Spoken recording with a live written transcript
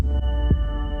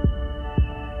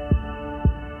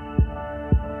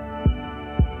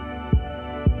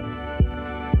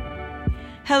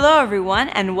Hello, everyone,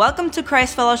 and welcome to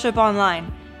Christ Fellowship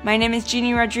Online. My name is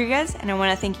Jeannie Rodriguez, and I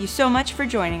want to thank you so much for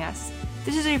joining us. If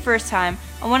this is your first time,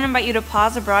 I want to invite you to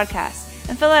pause the broadcast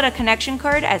and fill out a connection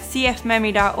card at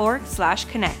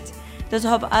cfmemi.org/connect. This will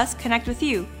help us connect with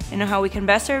you and know how we can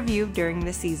best serve you during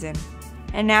this season.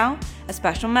 And now, a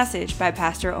special message by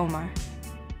Pastor Omar.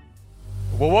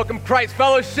 Well, welcome Christ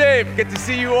Fellowship. Good to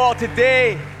see you all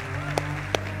today.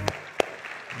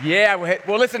 Yeah,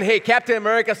 well, listen, hey, Captain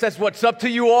America says what's up to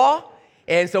you all.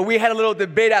 And so we had a little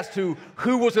debate as to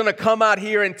who was going to come out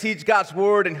here and teach God's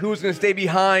word and who's going to stay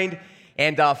behind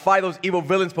and fight those evil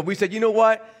villains. But we said, you know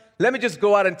what? Let me just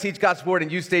go out and teach God's word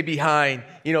and you stay behind,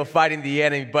 fighting the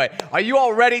enemy. But are you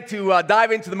all ready to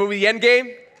dive into the movie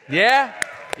Endgame? Yeah?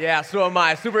 Yeah, so am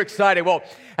I. Super excited. Well,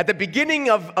 at the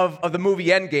beginning of the movie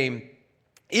Endgame,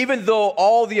 even though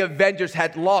all the Avengers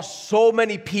had lost so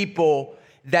many people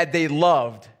that they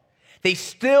loved, they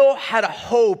still had a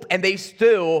hope and they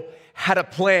still had a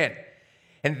plan.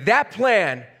 And that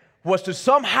plan was to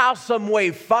somehow, some way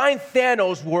find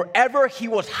Thanos wherever he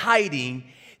was hiding,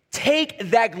 take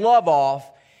that glove off,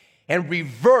 and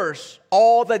reverse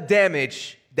all the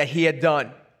damage that he had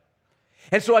done.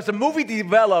 And so as the movie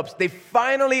develops, they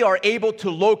finally are able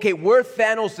to locate where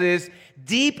Thanos is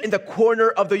deep in the corner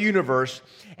of the universe.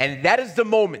 And that is the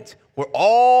moment where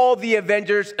all the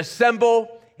Avengers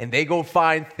assemble and they go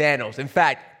find Thanos. In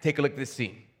fact, take a look at this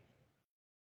scene.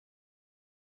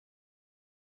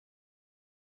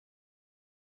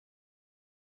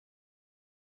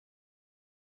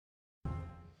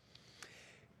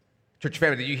 Church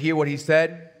family, did you hear what he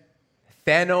said?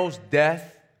 Thanos'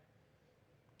 death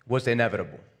was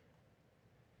inevitable.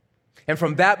 And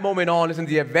from that moment on, listen,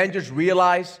 the Avengers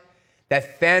realized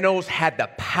that Thanos had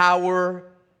the power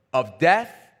of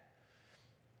death.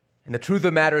 And the truth of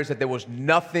the matter is that there was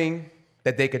nothing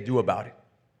that they could do about it.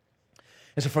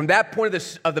 And so from that point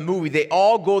of the movie, they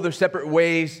all go their separate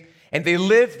ways, and they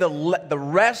live the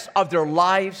rest of their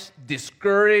lives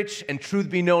discouraged and, truth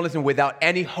be known, listen, without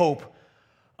any hope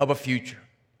of a future.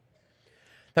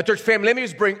 Now, church family, let me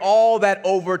just bring all that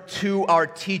over to our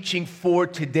teaching for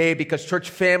today, because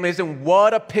church family, listen,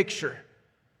 what a picture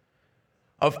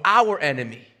of our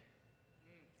enemy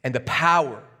and the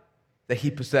power that he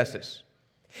possesses.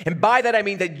 And by that, I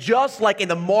mean that just like in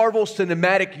the Marvel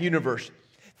Cinematic Universe,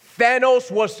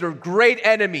 Thanos was their great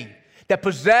enemy that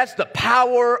possessed the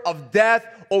power of death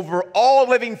over all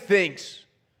living things.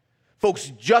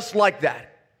 Folks, just like that.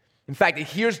 In fact,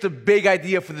 here's the big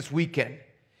idea for this weekend.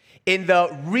 In the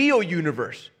real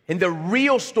universe, in the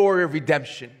real story of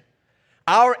redemption,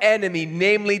 our enemy,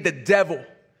 namely the devil,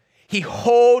 he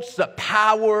holds the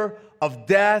power of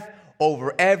death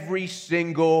over every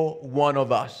single one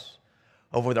of us,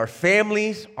 over our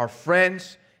families, our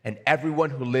friends, and everyone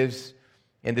who lives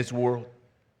in this world.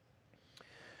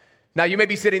 Now, you may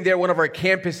be sitting there at one of our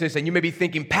campuses, and you may be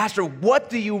thinking, Pastor, what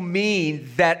do you mean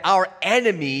that our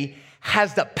enemy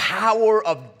has the power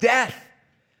of death?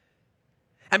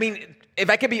 I mean, if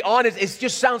I can be honest, it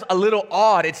just sounds a little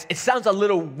odd. It sounds a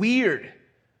little weird.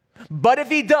 But if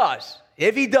he does,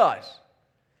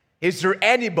 is there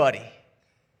anybody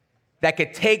that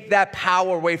could take that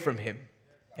power away from him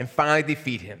and finally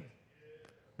defeat him?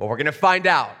 Well, we're going to find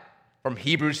out from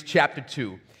Hebrews chapter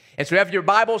 2. And so if you have your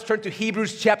Bibles, turn to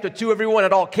Hebrews chapter 2, everyone,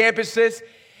 at all campuses.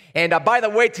 And by the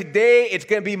way, today it's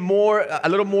going to be a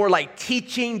little more like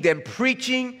teaching than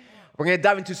preaching. We're going to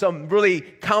dive into some really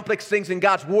complex things in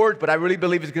God's Word, but I really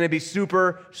believe it's going to be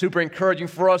super, super encouraging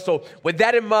for us. So with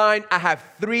that in mind, I have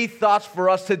 3 thoughts for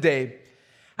us today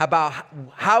about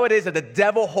how it is that the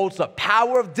devil holds the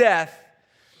power of death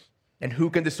and who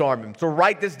can disarm him. So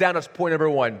write this down as point number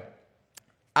 1.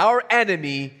 Our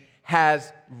enemy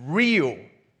has real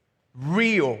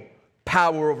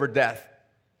power over death.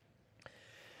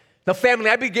 Now, family,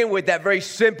 I begin with that very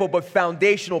simple but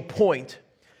foundational point,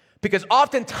 because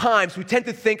oftentimes we tend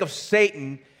to think of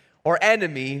Satan, or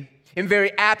enemy, in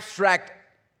very abstract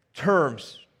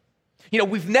terms.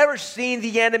 We've never seen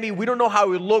the enemy. We don't know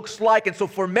how he looks like. And so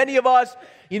for many of us,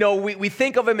 we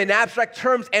think of him in abstract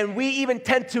terms, and we even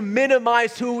tend to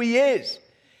minimize who he is.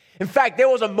 In fact, there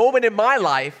was a moment in my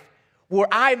life where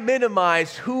I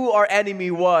minimized who our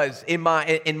enemy was in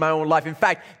my own life. In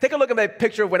fact, take a look at that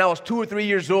picture when I was 2 or 3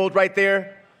 years old right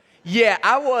there. Yeah,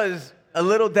 I was a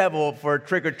little devil for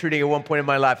trick-or-treating at one point in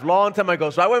my life, long time ago.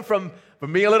 So I went from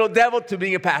being a little devil to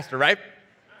being a pastor, right?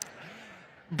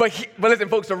 But listen,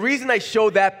 folks, the reason I show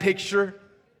that picture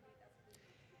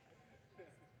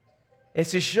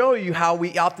is to show you how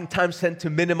we oftentimes tend to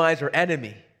minimize our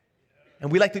enemy. And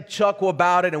we like to chuckle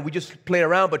about it and we just play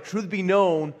around. But truth be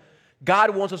known,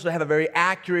 God wants us to have a very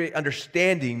accurate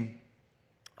understanding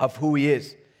of who he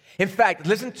is. In fact,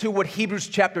 listen to what Hebrews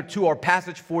chapter 2, our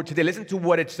passage for today, listen to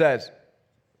what it says,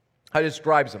 how it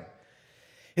describes him.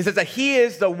 It says that he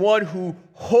is the one who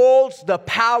holds the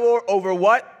power over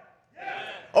what? Death.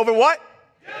 Over what?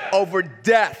 Death. Over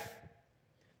death.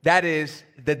 That is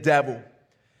the devil.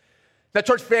 Now,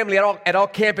 church family, at all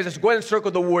campuses, go ahead and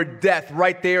circle the word death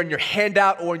right there in your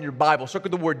handout or in your Bible.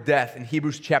 Circle the word death in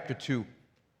Hebrews chapter 2.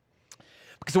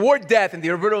 Because the word death in the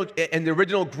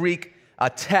original Greek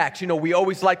text, we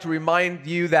always like to remind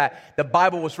you that the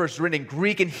Bible was first written in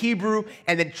Greek and Hebrew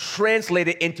and then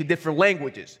translated into different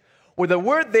languages. Well, the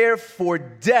word there for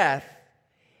death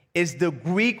is the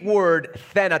Greek word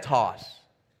thanatos.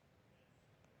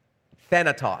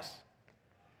 Thanatos.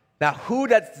 Now, who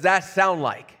does that sound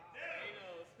like?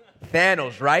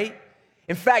 Thanos, right?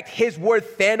 In fact, his word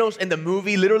Thanos in the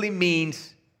movie literally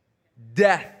means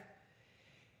death.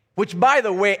 Which, by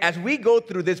the way, as we go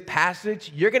through this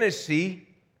passage, you're going to see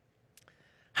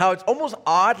how it's almost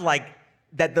odd, like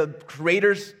that the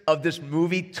creators of this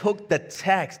movie took the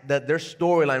text, their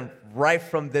storyline, right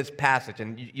from this passage.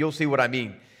 And you'll see what I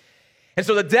mean. And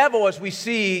so the devil, as we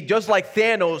see, just like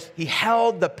Thanos, he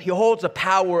holds the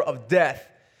power of death.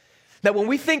 Now, when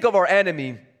we think of our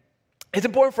enemy, it's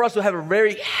important for us to have a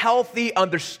very healthy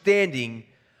understanding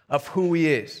of who he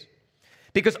is.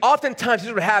 Because oftentimes, this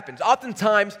is what happens.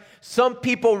 Oftentimes, some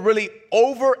people really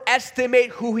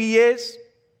overestimate who he is.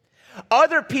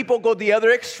 Other people go the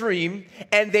other extreme,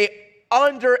 and they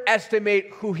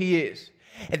underestimate who he is.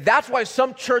 And that's why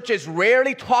some churches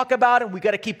rarely talk about him. We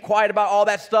got to keep quiet about all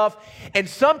that stuff. And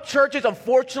some churches,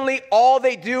 unfortunately, all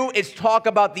they do is talk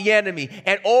about the enemy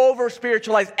and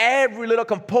over-spiritualize every little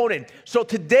component. So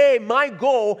today, my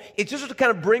goal is just to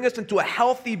kind of bring us into a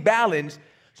healthy balance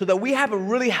so that we have a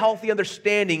really healthy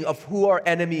understanding of who our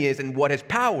enemy is and what his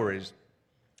power is.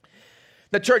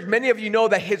 The church, many of you know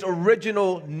that his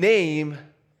original name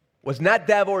was not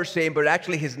devil or Satan, but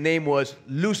actually his name was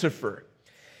Lucifer.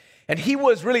 And he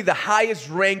was really the highest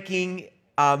ranking,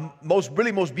 most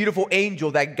beautiful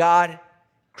angel that God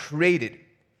created.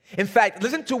 In fact,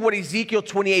 listen to what Ezekiel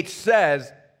 28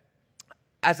 says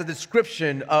as a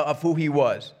description of who he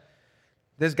was.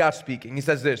 This is God speaking. He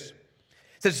says this.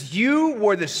 It says, you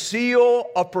were the seal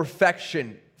of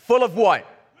perfection, full of what?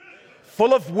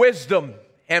 Full of wisdom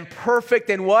and perfect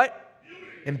in what?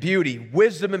 In beauty.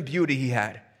 Wisdom and beauty he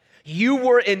had. You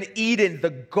were in Eden,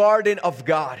 the garden of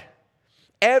God.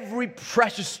 Every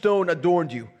precious stone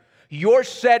adorned you. Your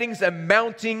settings and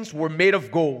mountings were made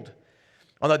of gold.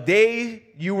 On the day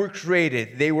you were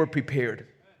created, they were prepared.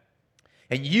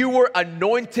 And you were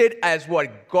anointed as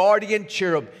what? Guardian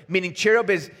cherub. Meaning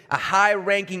cherub is a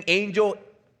high-ranking angel.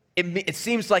 It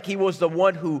seems like he was the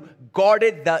one who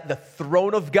guarded the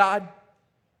throne of God.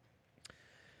 It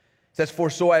says, for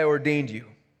so I ordained you.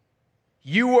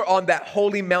 You were on that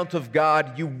holy mount of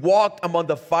God. You walked among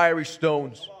the fiery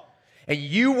stones. And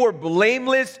you were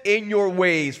blameless in your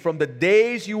ways from the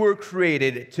days you were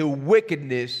created till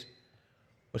wickedness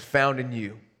was found in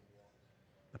you.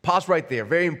 Pause right there.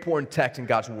 Very important text in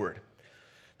God's word.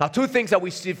 Now, two things that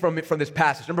we see from this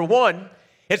passage. Number one,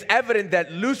 it's evident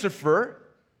that Lucifer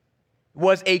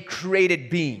was a created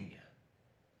being.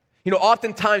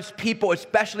 Oftentimes people,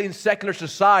 especially in secular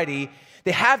society,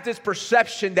 they have this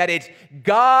perception that it's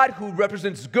God who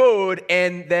represents good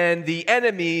and then the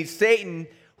enemy, Satan,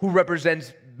 who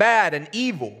represents bad and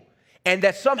evil, and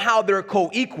that somehow they're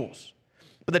co-equals.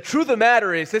 But the truth of the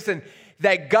matter is, listen,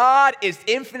 that God is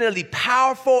infinitely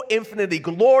powerful, infinitely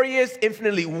glorious,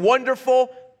 infinitely wonderful.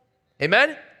 Amen?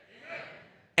 Amen.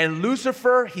 And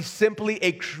Lucifer, he's simply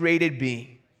a created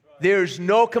being. There's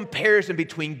no comparison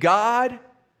between God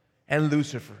and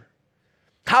Lucifer.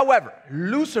 However,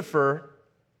 Lucifer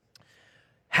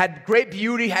had great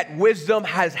beauty, had wisdom,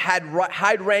 had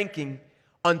high ranking,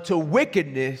 until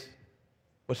wickedness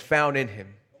was found in him.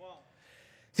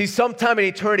 See, sometime in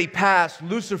eternity past,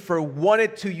 Lucifer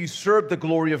wanted to usurp the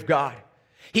glory of God.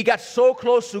 He got so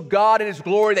close to God and his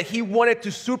glory that he wanted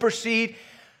to supersede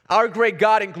our great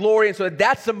God in glory. And so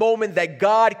that's the moment that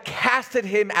God casted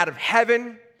him out of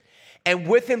heaven, and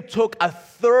with him took a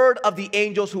third of the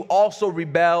angels who also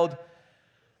rebelled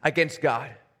against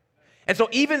God. And so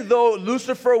even though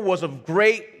Lucifer was of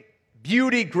great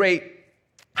beauty, great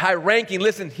high ranking,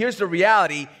 listen, here's the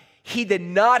reality. He did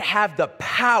not have the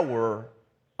power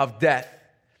of death.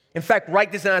 In fact,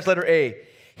 write this down as letter A.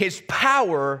 His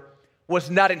power was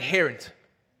not inherent.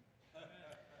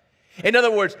 In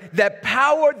other words, that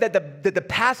power that the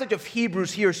passage of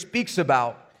Hebrews here speaks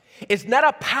about is not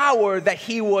a power that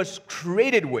he was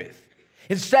created with.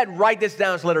 Instead, write this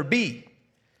down as letter B.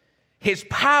 His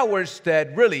power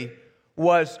instead really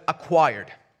was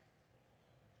acquired.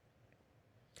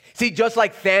 See, just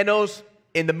like Thanos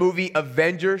in the movie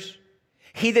Avengers,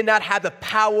 he did not have the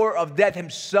power of death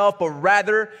himself, but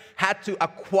rather had to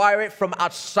acquire it from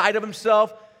outside of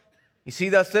himself. You see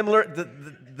the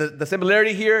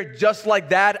similarity here? Just like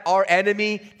that, our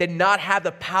enemy did not have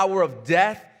the power of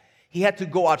death. He had to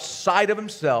go outside of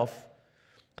himself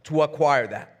to acquire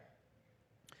that.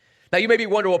 Now you may be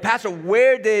wondering, well, Pastor,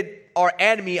 where did our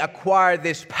enemy acquire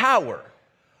this power?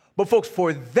 But folks,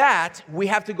 for that, we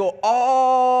have to go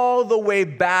all the way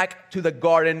back to the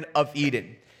Garden of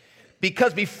Eden.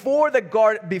 Because before the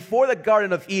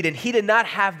Garden of Eden, he did not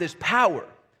have this power.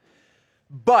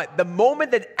 But the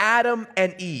moment that Adam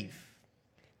and Eve,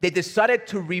 they decided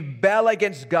to rebel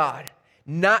against God,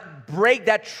 not break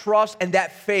that trust and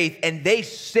that faith, and they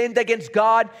sinned against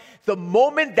God, the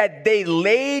moment that they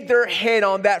laid their hand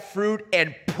on that fruit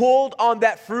and pulled on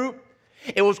that fruit,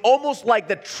 it was almost like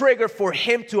the trigger for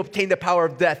him to obtain the power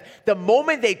of death. The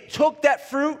moment they took that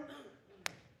fruit,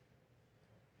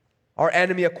 our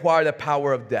enemy acquired the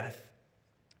power of death.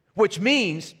 Which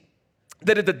means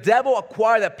that if the devil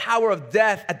acquired the power of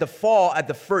death at the fall, at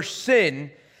the first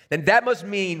sin, then that must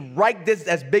mean, write this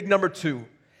as big number 2,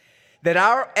 that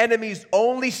our enemy's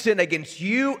only sin against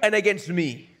you and against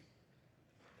me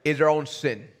is our own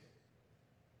sin.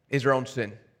 Is our own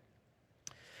sin.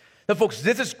 Now, folks,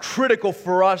 this is critical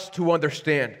for us to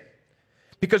understand.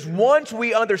 Because once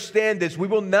we understand this, we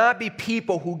will not be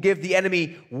people who give the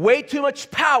enemy way too much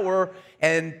power,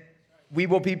 and we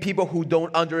will be people who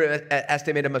don't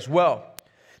underestimate him as well.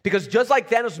 Because just like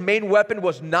Thanos' main weapon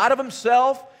was not of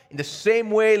himself, in the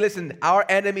same way, listen, our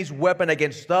enemy's weapon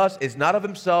against us is not of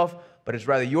himself, but it's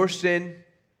rather your sin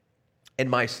and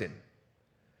my sin.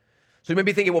 So you may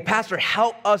be thinking, well, Pastor,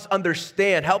 help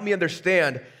me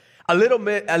understand a little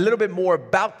bit more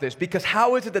about this, because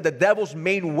how is it that the devil's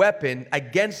main weapon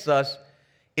against us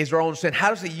is our own sin? How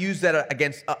does he use that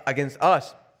against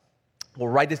us? We'll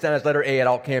write this down as letter A at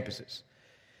all campuses.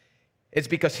 It's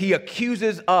because he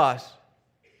accuses us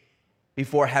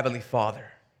before Heavenly Father.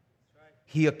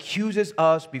 He accuses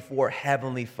us before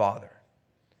Heavenly Father.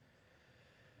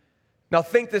 Now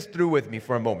think this through with me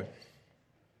for a moment.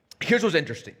 Here's what's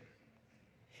interesting.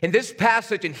 In this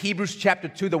passage in Hebrews chapter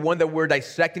 2, the one that we're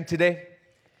dissecting today,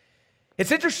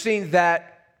 it's interesting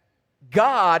that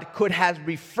God could have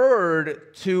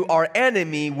referred to our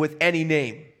enemy with any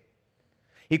name.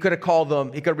 He could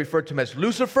have referred to him as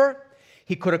Lucifer.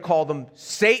 He could have called him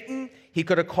Satan. He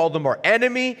could have called him our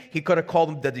enemy. He could have called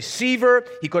him the deceiver.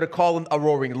 He could have called him a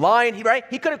roaring lion. He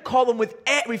could have called him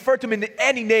referred to him in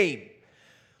any name.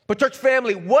 But church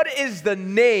family, what is the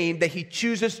name that he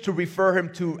chooses to refer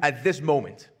him to at this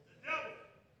moment?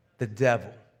 The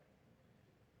devil.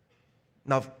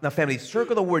 Now family,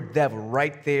 circle the word devil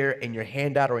right there in your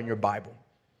handout or in your Bible.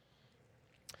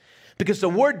 Because the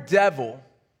word devil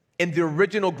in the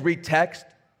original Greek text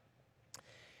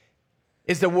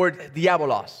is the word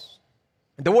diabolos.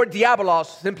 And the word diabolos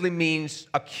simply means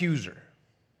accuser.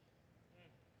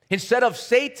 Instead of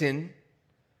Satan,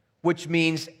 which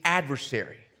means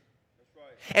adversary.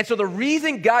 And so the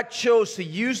reason God chose to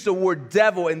use the word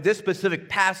devil in this specific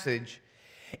passage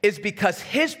is because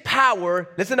his power,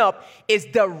 listen up, is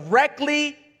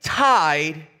directly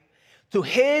tied to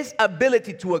his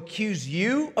ability to accuse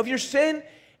you of your sin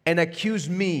and accuse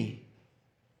me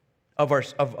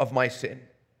of my sin.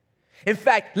 In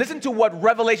fact, listen to what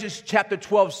Revelation chapter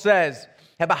 12 says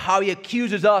about how he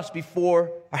accuses us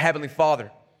before our Heavenly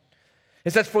Father.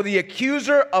 It says, "For the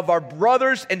accuser of our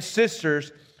brothers and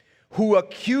sisters who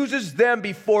accuses them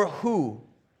before who?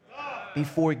 God.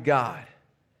 Before God.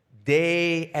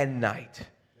 Day and night.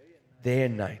 Day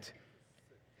and night."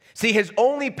 See, his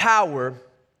only power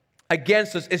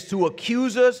against us is to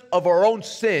accuse us of our own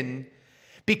sin,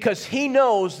 because he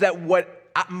knows that what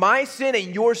my sin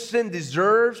and your sin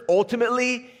deserves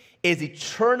ultimately is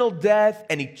eternal death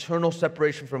and eternal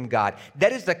separation from God.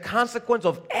 That is the consequence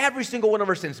of every single one of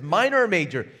our sins, minor or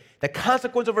major. The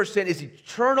consequence of our sin is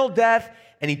eternal death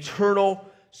and eternal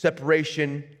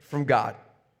separation from God.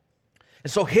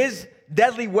 And so his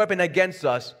deadly weapon against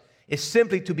us is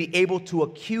simply to be able to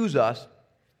accuse us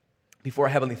before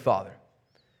our Heavenly Father.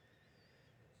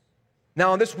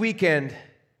 Now, on this weekend,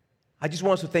 I just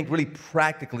want us to think really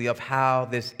practically of how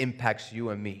this impacts you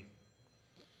and me.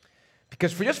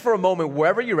 Because for a moment,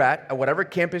 wherever you're at whatever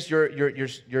campus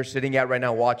you're sitting at right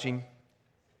now watching,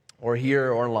 or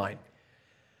here or online,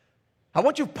 I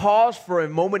want you to pause for a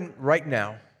moment right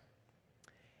now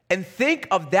and think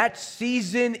of that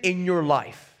season in your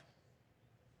life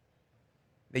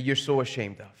that you're so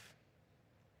ashamed of.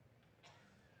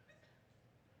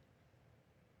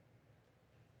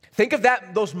 Think of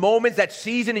those moments, that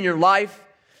season in your life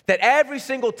That every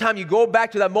single time you go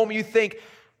back to that moment, you think,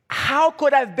 how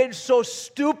could I have been so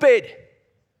stupid?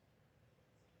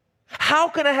 How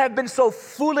can I have been so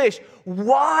foolish?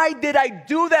 Why did I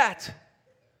do that?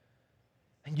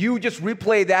 And you just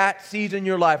replay that season in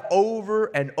your life over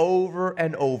and over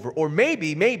and over. Or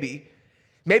maybe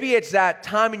it's that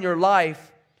time in your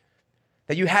life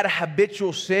that you had a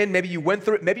habitual sin. Maybe you went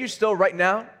through it. Maybe you're still right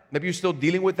now. Maybe you're still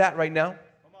dealing with that right now.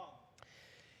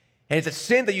 And it's a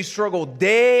sin that you struggle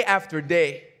day after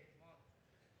day,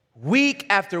 week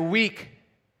after week,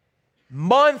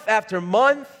 month after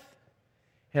month,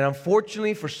 and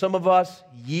unfortunately for some of us,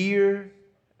 year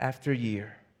after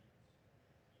year.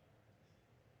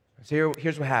 So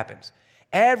here's what happens.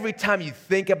 Every time you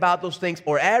think about those things,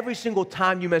 or every single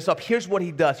time you mess up, here's what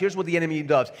he does. Here's what the enemy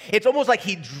does. It's almost like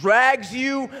he drags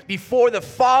you before the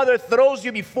Father, throws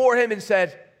you before him and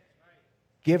says,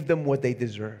 give them what they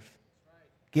deserve.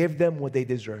 Give them what they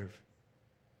deserve.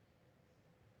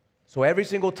 So every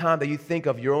single time that you think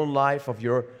of your own life, of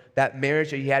that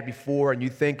marriage that you had before, and you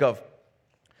think of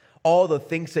all the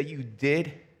things that you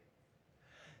did,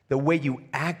 the way you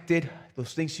acted,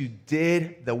 those things you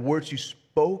did, the words you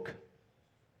spoke,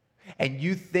 and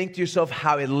you think to yourself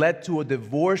how it led to a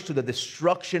divorce, to the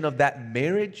destruction of that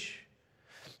marriage,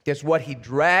 guess what? He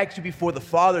drags you before the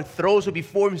Father, throws you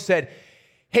before him and said,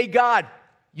 hey God,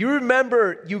 you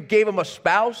remember you gave him a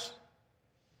spouse?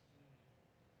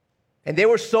 And they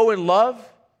were so in love?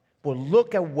 Well,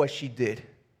 look at what she did.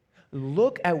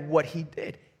 Look at what he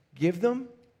did. Give them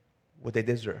what they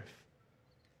deserve.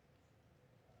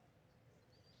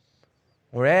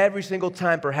 Or every single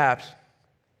time, perhaps,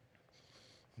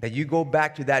 that you go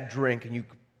back to that drink and you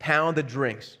pound the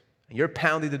drinks, and you're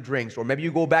pounding the drinks, or maybe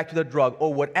you go back to the drug,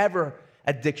 or whatever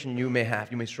addiction you may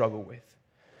have, you may struggle with.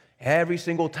 Every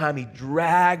single time he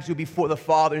drags you before the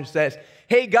Father and says,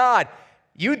 hey God,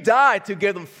 you died to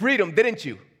give them freedom, didn't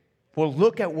you? Well,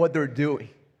 look at what they're doing.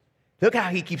 Look how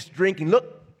he keeps drinking.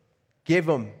 Look, give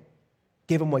him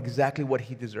exactly what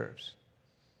he deserves.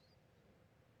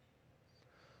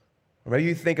 Or maybe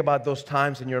you think about those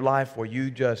times in your life where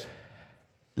you just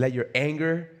let your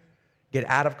anger get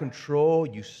out of control.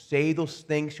 You say those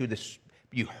things,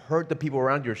 you hurt the people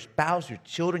around, your spouse, your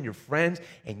children, your friends,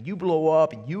 and you blow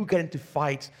up and you get into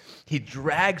fights. He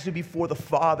drags you before the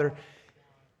Father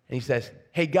and he says,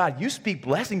 hey God, you speak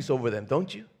blessings over them,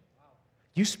 don't you?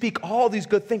 You speak all these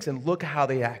good things, and look how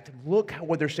they act. Look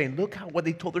what they're saying. Look what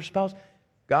they told their spouse.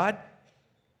 God,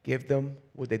 give them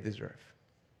what they deserve.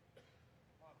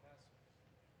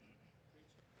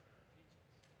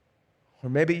 Or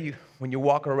maybe when you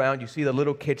walk around, you see the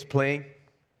little kids playing.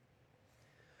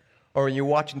 Or when you're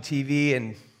watching TV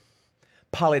and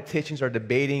politicians are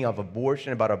debating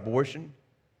about abortion.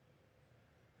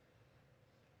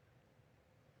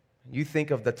 You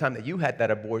think of the time that you had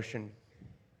that abortion.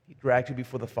 He dragged you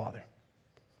before the Father.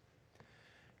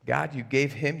 God, you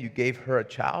gave her a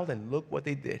child, and look what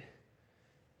they did.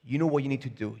 You know what you need to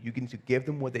do. You need to give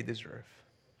them what they deserve.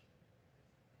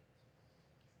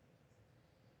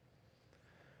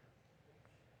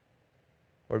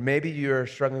 Or maybe you're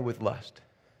struggling with lust.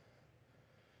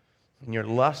 And you're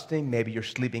lusting, maybe you're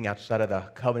sleeping outside of the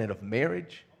covenant of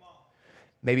marriage.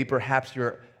 Maybe perhaps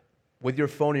you're with your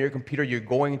phone or your computer, you're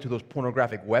going into those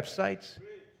pornographic websites.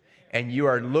 And you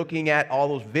are looking at all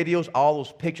those videos, all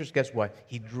those pictures. Guess what?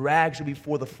 He drags you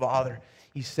before the Father.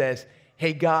 He says,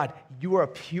 hey, God, you are a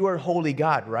pure, holy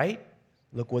God, right?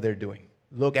 Look what they're doing.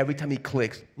 Look, every time he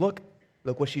clicks, look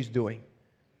what she's doing.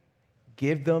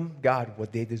 Give them, God,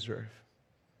 what they deserve.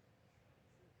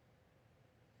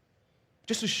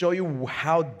 Just to show you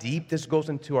how deep this goes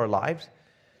into our lives,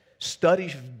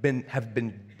 studies have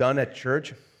been done at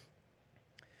church.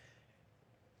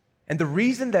 And the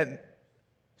reason that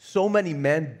so many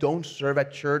men don't serve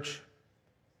at church,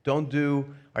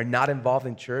 are not involved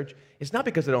in church, it's not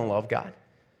because they don't love God.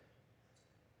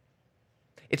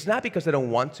 It's not because they don't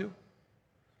want to,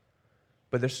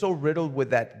 but they're so riddled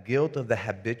with that guilt of the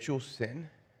habitual sin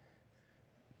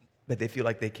that they feel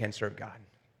like they can't serve God.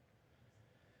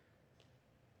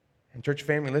 And church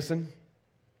family, listen,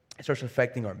 it starts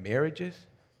affecting our marriages.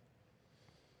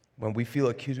 When we feel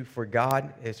accused before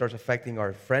God, it starts affecting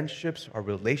our friendships, our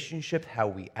relationships, how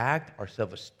we act, our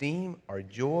self-esteem, our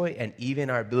joy, and even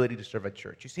our ability to serve at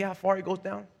church. You see how far it goes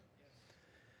down?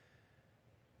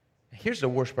 Here's the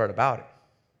worst part about it.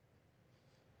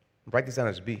 Write this down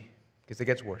as B, because it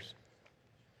gets worse.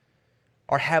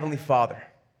 Our Heavenly Father,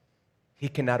 He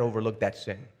cannot overlook that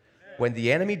sin. When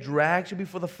the enemy drags you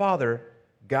before the Father,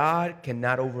 God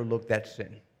cannot overlook that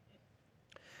sin.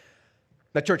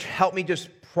 Now, church, help me just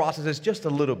process this just a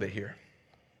little bit here.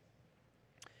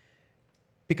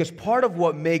 Because part of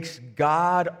what makes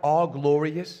God all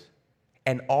glorious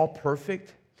and all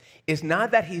perfect is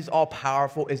not that he's all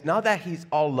powerful, it's not that he's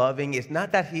all loving, it's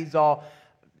not that he's all,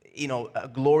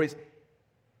 glorious.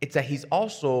 It's that he's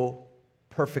also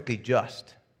perfectly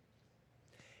just.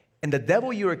 And the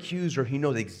devil, your accuser, he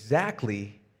knows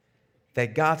exactly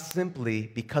that God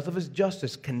simply, because of his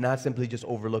justice, cannot simply just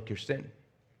overlook your sin.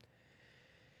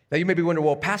 Now you may be wondering,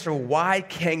 well, Pastor, why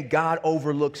can God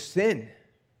overlook sin?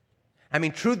 I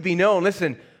mean, truth be known,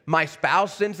 listen, my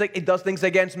spouse sins, it does things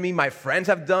against me. My friends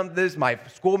have done this. My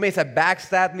schoolmates have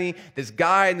backstabbed me. This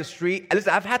guy in the street.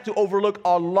 Listen, I've had to overlook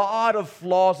a lot of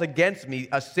flaws against me,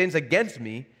 sins against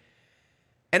me,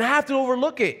 and I have to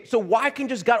overlook it. So why can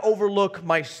just God overlook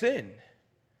my sin?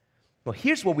 Well,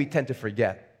 here's what we tend to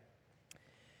forget.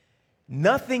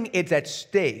 Nothing is at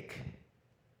stake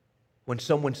when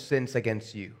someone sins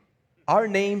against you. Our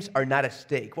names are not at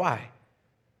stake. Why?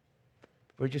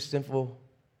 We're just sinful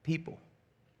people.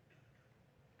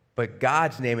 But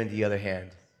God's name, on the other hand,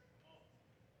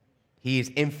 he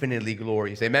is infinitely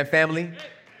glorious. Amen, family?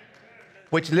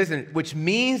 Which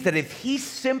means that if he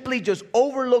simply just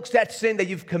overlooks that sin that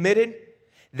you've committed,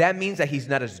 that means that he's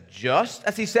not as just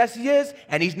as he says he is,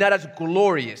 and he's not as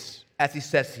glorious as he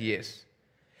says he is.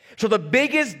 So the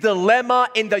biggest dilemma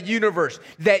in the universe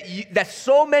that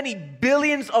so many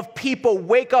billions of people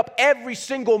wake up every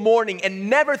single morning and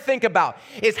never think about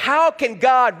is how can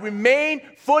God remain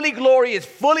fully glorious,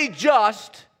 fully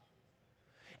just,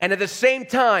 and at the same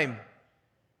time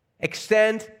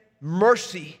extend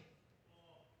mercy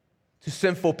to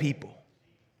sinful people.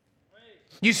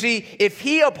 You see, if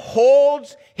he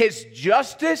upholds his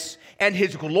justice and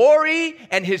his glory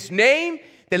and his name,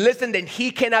 then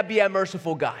he cannot be a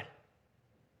merciful God.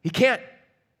 He can't.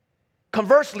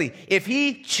 Conversely, if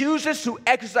he chooses to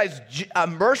exercise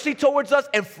mercy towards us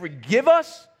and forgive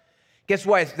us, guess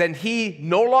what? Then he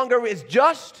no longer is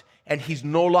just and he's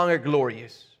no longer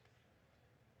glorious.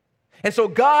 And so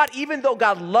God, even though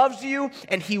God loves you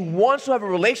and he wants to have a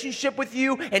relationship with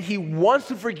you and he wants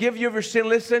to forgive you of your sin,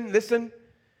 listen,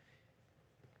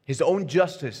 his own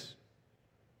justice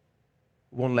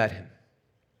won't let him.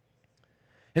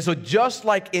 And so just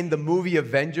like in the movie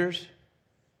Avengers,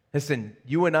 listen,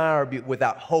 you and I are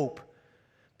without hope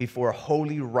before a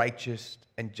holy, righteous,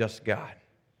 and just God.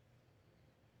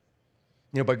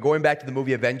 But going back to the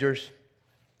movie Avengers,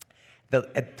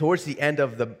 towards the end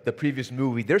of the previous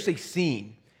movie, there's a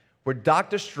scene where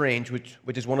Doctor Strange,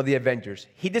 which is one of the Avengers,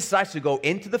 he decides to go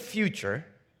into the future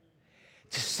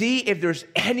to see if there's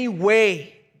any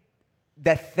way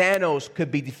that Thanos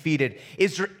could be defeated.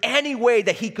 Is there any way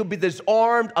that he could be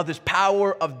disarmed of this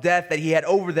power of death that he had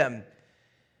over them?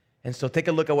 And so take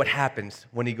a look at what happens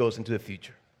when he goes into the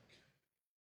future.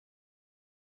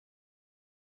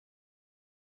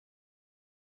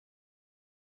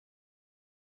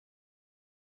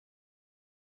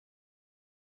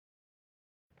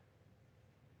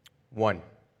 One.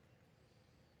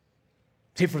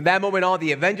 See, from that moment on,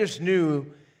 the Avengers knew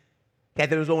that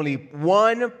there was only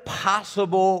one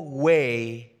possible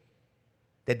way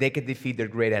that they could defeat their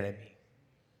great enemy.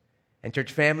 And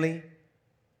church family,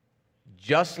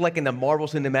 just like in the Marvel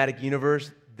Cinematic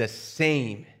Universe, the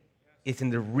same is in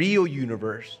the real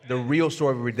universe, the real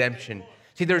story of redemption.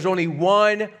 See, there's only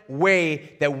one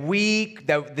way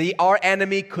that our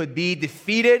enemy could be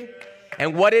defeated.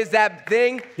 And what is that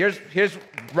thing? Here's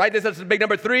write this as big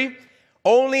number 3.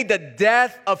 Only the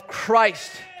death of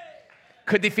Christ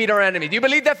could defeat our enemy. Do you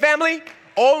believe that, family?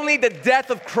 Only the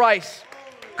death of Christ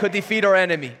could defeat our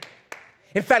enemy.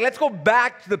 In fact, let's go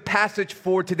back to the passage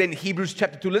for today in Hebrews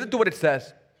chapter 2. Listen to what it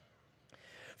says.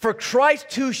 For Christ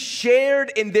too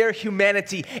shared in their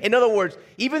humanity. In other words,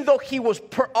 even though he was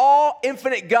all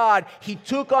infinite God, he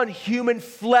took on human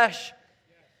flesh.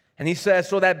 And he says,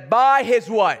 so that by his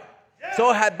what?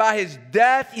 So that by his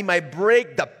death he might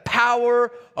break the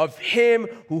power of him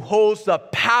who holds the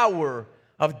power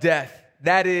of death.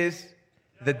 That is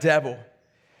the devil.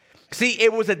 See,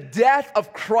 it was the death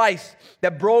of Christ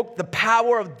that broke the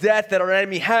power of death that our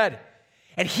enemy had.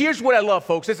 And here's what I love,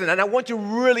 folks. Listen, and I want you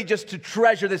really just to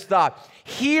treasure this thought.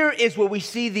 Here is where we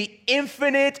see the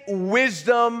infinite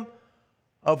wisdom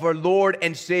of our Lord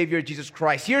and Savior, Jesus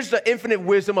Christ. Here's the infinite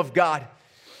wisdom of God,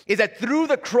 is that through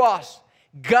the cross,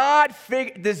 God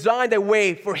designed a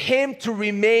way for him to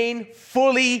remain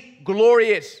fully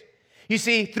glorious. You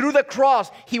see, through the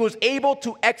cross, he was able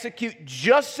to execute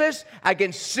justice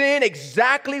against sin,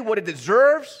 exactly what it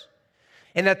deserves.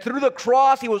 And that through the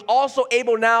cross, he was also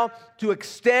able now to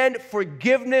extend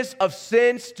forgiveness of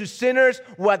sins to sinners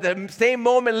who at the same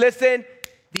moment, listen,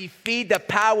 defeat the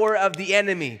power of the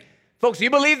enemy. Folks, do you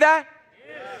believe that?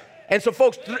 Yeah. And so,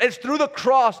 folks, it's through the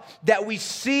cross that we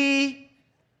see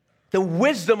the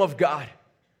wisdom of God.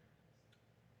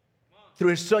 Through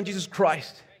his son, Jesus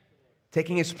Christ,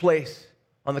 taking his place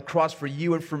on the cross for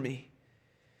you and for me.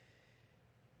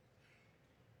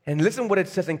 And listen what it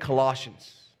says in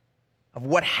Colossians of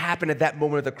what happened at that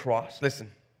moment of the cross. Listen.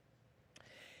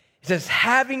 It says,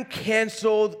 having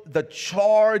canceled the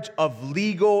charge of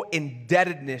legal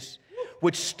indebtedness,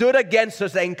 which stood against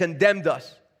us and condemned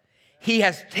us, he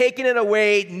has taken it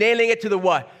away, nailing it to the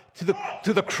what?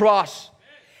 To the cross.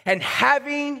 And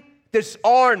having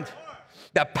disarmed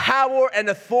the power and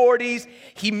authorities,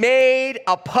 he made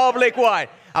a public what?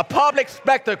 A public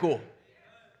spectacle.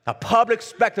 A public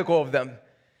spectacle of them,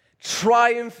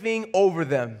 triumphing over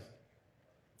them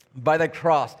by the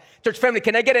cross. Church family,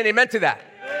 can I get an amen to that?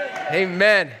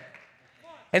 Amen.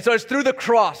 And so it's through the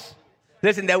cross,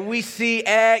 listen, that we see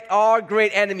our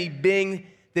great enemy being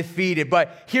defeated.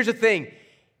 But here's the thing.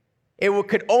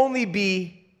 Could only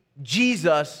be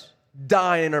Jesus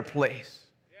dying in our place.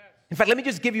 In fact, let me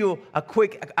just give you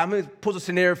I'm going to pose a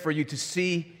scenario for you to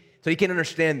see so you can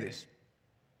understand this.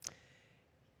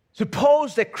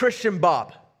 Suppose that Christian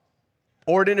Bob,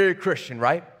 ordinary Christian,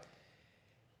 right?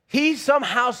 He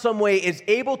somehow, some way is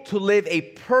able to live a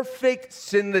perfect,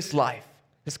 sinless life.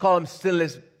 Let's call him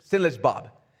Sinless Bob.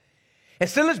 And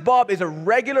Sinless Bob is a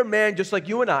regular man just like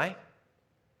you and I,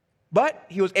 but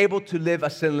he was able to live a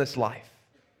sinless life.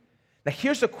 Now,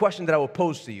 here's a question that I will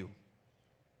pose to you.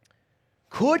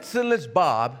 Could Sinless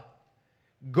Bob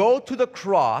go to the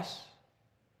cross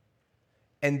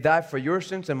and die for your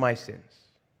sins and my sins?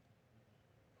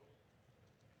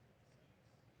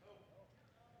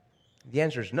 The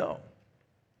answer is no.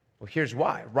 Well, here's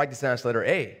why. Write this down as letter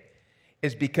A.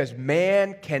 Is because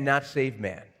man cannot save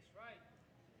man.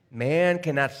 Man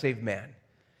cannot save man.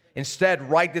 Instead,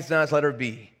 write this down as letter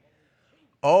B.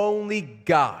 Only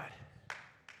God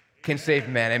can save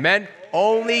man. Amen?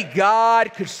 Only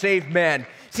God could save man.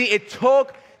 See, it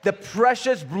took the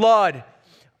precious blood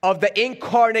of the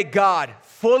incarnate God,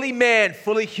 fully man,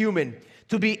 fully human,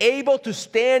 to be able to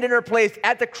stand in our place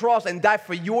at the cross and die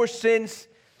for your sins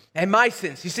and my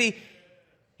sins. You see,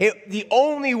 the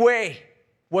only way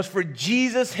was for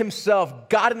Jesus himself,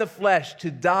 God in the flesh,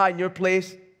 to die in your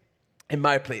place and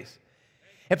my place.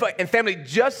 And family,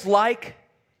 just like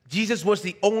Jesus was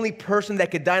the only person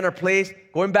that could die in our place,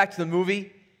 going back to the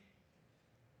movie,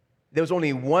 there was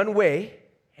only one way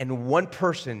and one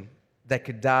person that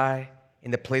could die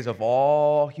in the place of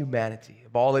all humanity,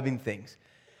 of all living things.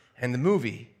 And the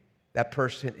movie, that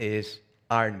person is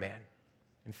Iron Man.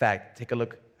 In fact, take a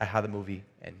look at how the movie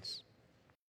ends.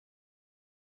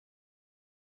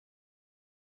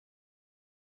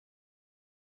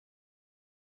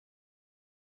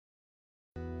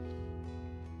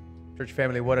 Church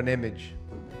family, what an image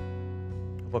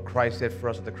of what Christ did for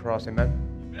us at the cross, amen?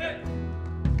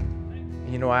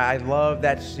 And you know, I love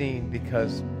that scene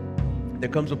because there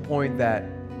comes a point that,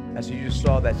 as you just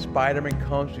saw, that Spider-Man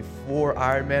comes before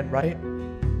Iron Man, right?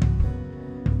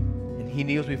 And he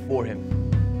kneels before him.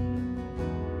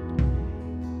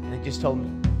 And he just told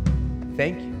him,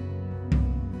 thank you.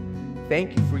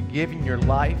 Thank you for giving your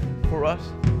life for us.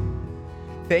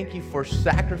 Thank you for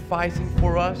sacrificing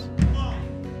for us,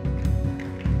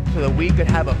 so that we could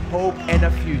have a hope and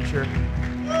a future.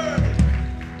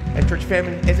 And church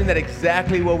family, isn't that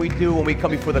exactly what we do when we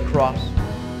come before the cross?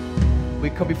 We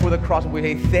come before the cross and we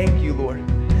say, thank you, Lord,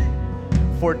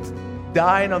 for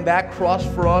dying on that cross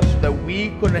for us so that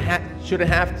we shouldn't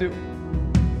have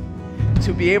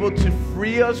to be able to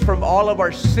free us from all of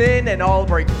our sin and all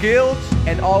of our guilt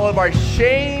and all of our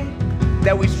shame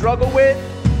that we struggle with.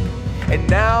 And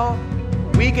now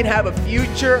we can have a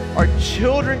future, our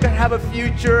children can have a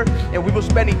future, and we will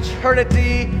spend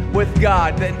eternity with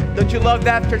God. Then, don't you love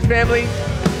that, church family?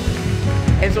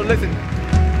 And so listen,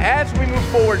 as we move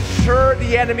forward, sure,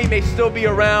 the enemy may still be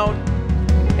around,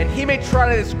 and he may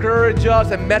try to discourage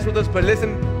us and mess with us, but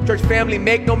listen, church family,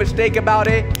 make no mistake about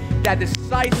it, that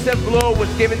decisive blow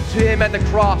was given to him at the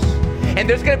cross. And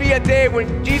there's going to be a day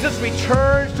when Jesus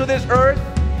returns to this earth,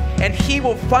 and he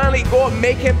will finally go and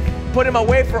put him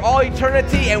away for all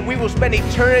eternity, and we will spend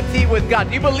eternity with God.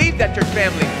 Do you believe that, church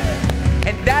family?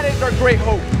 And that is our great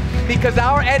hope. Because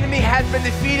our enemy has been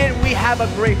defeated, we have a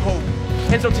great hope.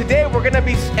 And so today, we're going to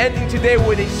be ending today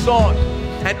with a song.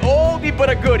 An oldie but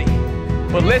a goodie.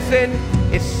 But listen,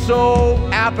 it's so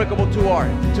applicable to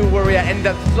where we're at. And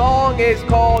the song is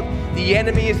called, The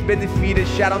Enemy Has Been Defeated,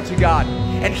 Shout Unto God.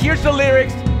 And here's the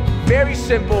lyrics, very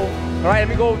simple. All right, let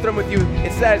me go through them with you.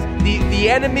 It says, the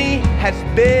enemy has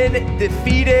been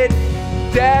defeated.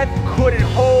 Death couldn't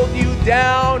hold you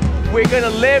down. We're going to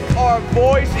lift our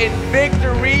voice in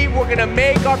victory. We're going to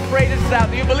make our praises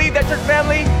loud. Do you believe that, church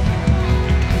family?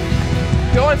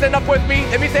 Go and stand up with me.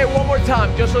 Let me say it one more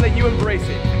time just so that you embrace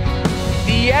it.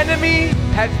 The enemy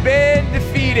has been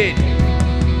defeated.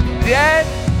 Death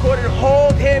couldn't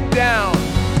hold him down.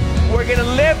 We're going to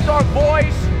lift our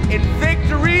voice in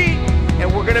victory, and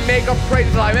we're going to make our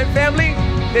praises loud. Amen, family?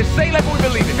 Let's sing like we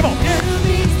believe it. Come on. The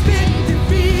enemy's been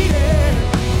defeated,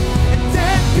 and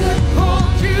death couldn't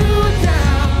hold you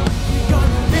down. We're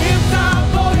gonna lift our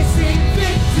voice in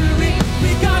victory.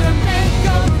 We're gonna make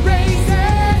our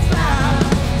praises loud.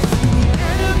 The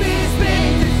enemy's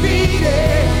been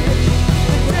defeated,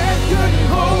 and death couldn't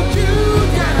hold you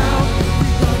down.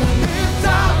 We're gonna lift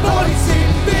our voice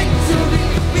in victory.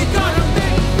 We're gonna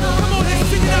make our Come on, let's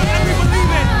sing it out, everyone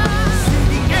believe it.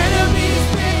 The enemy's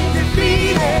been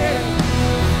defeated.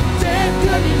 Death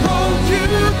couldn't hold you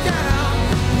down.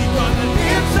 We're gonna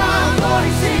lift our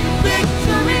voice in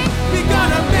victory. We're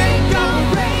gonna make our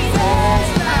praises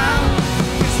loud.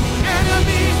 'Cause the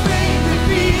enemy's been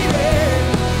defeated.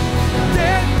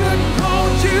 Death couldn't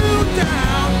hold you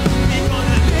down. We're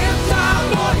gonna lift our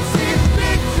voice in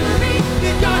victory.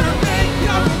 We're gonna make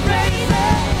our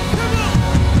praises. Come on,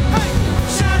 hey!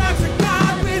 Shout out to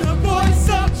God with a voice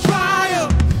of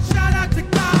triumph. Shout out to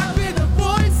God with a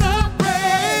voice of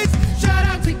praise. Shout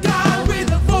out to God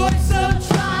with a voice of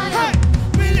triumph. Hey,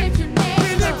 we lift your name. We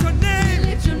lift your name. We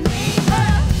lift your name.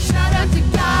 Hey, shout out to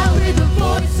God with a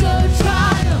voice of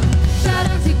triumph. Shout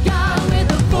out to God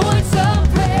with a voice of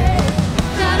praise.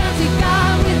 Shout out to God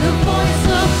with a voice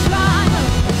of triumph.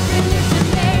 We lift your name up. We lift your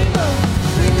name up. Shout out to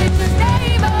God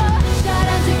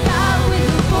with a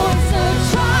voice of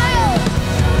triumph. Shout out to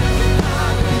God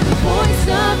with a voice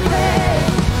of praise.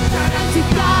 Shout out to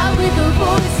God with a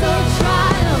voice of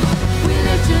triumph. We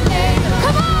lift your name up.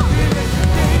 Come on. We lift your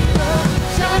name up.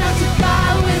 Shout out to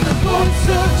God with a voice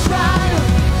of triumph.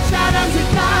 Shout out to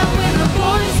God with a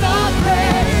voice of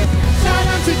praise. Shout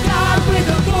out to God with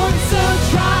a voice of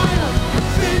triumph.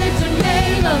 We lift your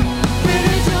name up. We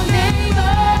lift your name up.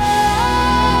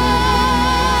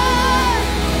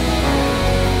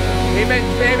 Amen,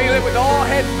 family. With all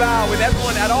heads bowed, with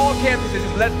everyone at all campuses,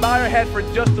 just let's bow our head for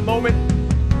just a moment.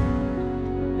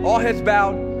 All heads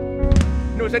bowed.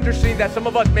 You know, it's interesting that some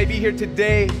of us may be here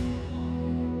today.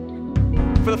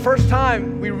 For the first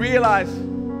time, we realize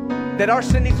that our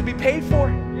sin needs to be paid for.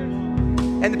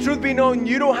 And the truth be known,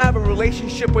 you don't have a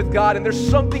relationship with God, and there's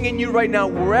something in you right now,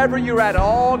 wherever you're at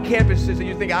all campuses, and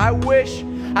you think, I wish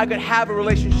I could have a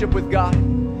relationship with God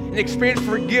and experience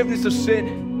forgiveness of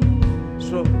sin.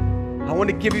 So I want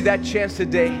to give you that chance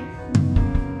today.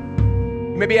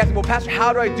 You may be asking, well, Pastor,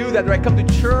 how do I do that? Do I come to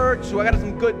church? Do I got to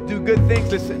do good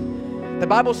things? Listen, the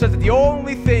Bible says that the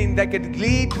only thing that could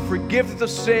lead to forgiveness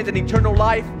of sins and eternal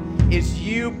life is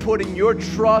you putting your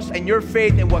trust and your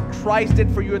faith in what Christ did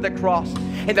for you at the cross.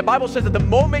 And the Bible says that the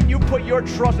moment you put your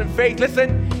trust and faith,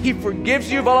 listen, He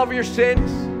forgives you of all of your sins.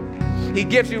 He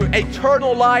gives you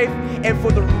eternal life, and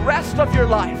for the rest of your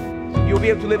life, you'll be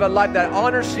able to live a life that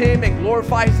honors Him and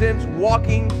glorifies Him,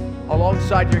 walking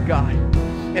alongside your God.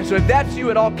 And so if that's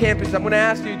you at all campuses, I'm going to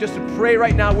ask you just to pray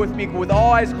right now with me with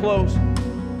all eyes closed.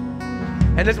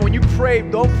 And listen, when you pray,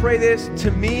 don't pray this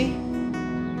to me.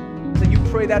 You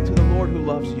pray that to the Lord who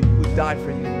loves you, who died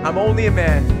for you. I'm only a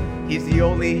man. He's the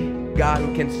only God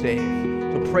who can save.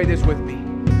 So pray this with me.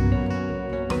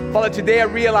 Father, today I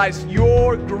realize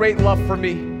your great love for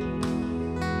me.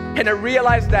 And I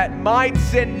realize that my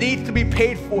sin needs to be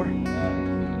paid for.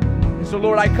 And so,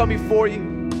 Lord, I come before you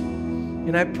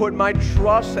and I put my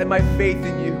trust and my faith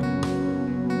in you.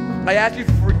 I ask you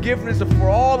for forgiveness for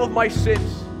all of my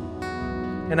sins.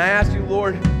 And I ask you,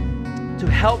 Lord, to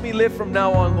help me live from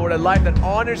now on, Lord, a life that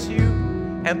honors you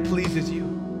and pleases you.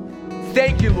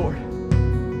 Thank you, Lord,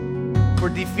 for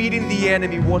defeating the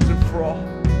enemy once and for all,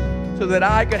 so that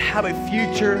I could have a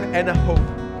future and a hope.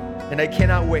 And I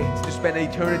cannot wait to spend an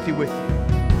eternity with you.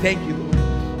 Thank you,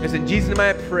 Lord. It's in Jesus' name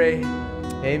I pray.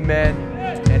 Amen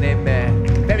and amen.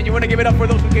 Family, you want to give it up for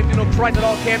those who came to know Christ at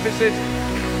all campuses?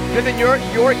 Listen,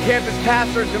 your campus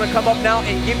pastor is going to come up now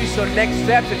and give you some next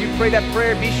steps. As you pray that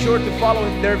prayer, be sure to follow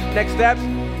their next steps.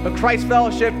 But Christ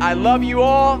Fellowship, I love you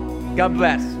all. God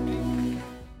bless.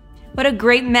 What a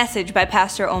great message by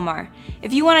Pastor Omar.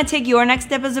 If you want to take your next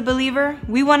step as a believer,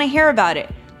 we want to hear about it.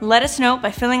 Let us know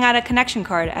by filling out a connection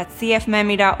card at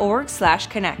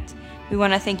cfmiami.org/connect. We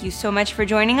want to thank you so much for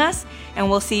joining us, and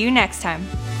we'll see you next time.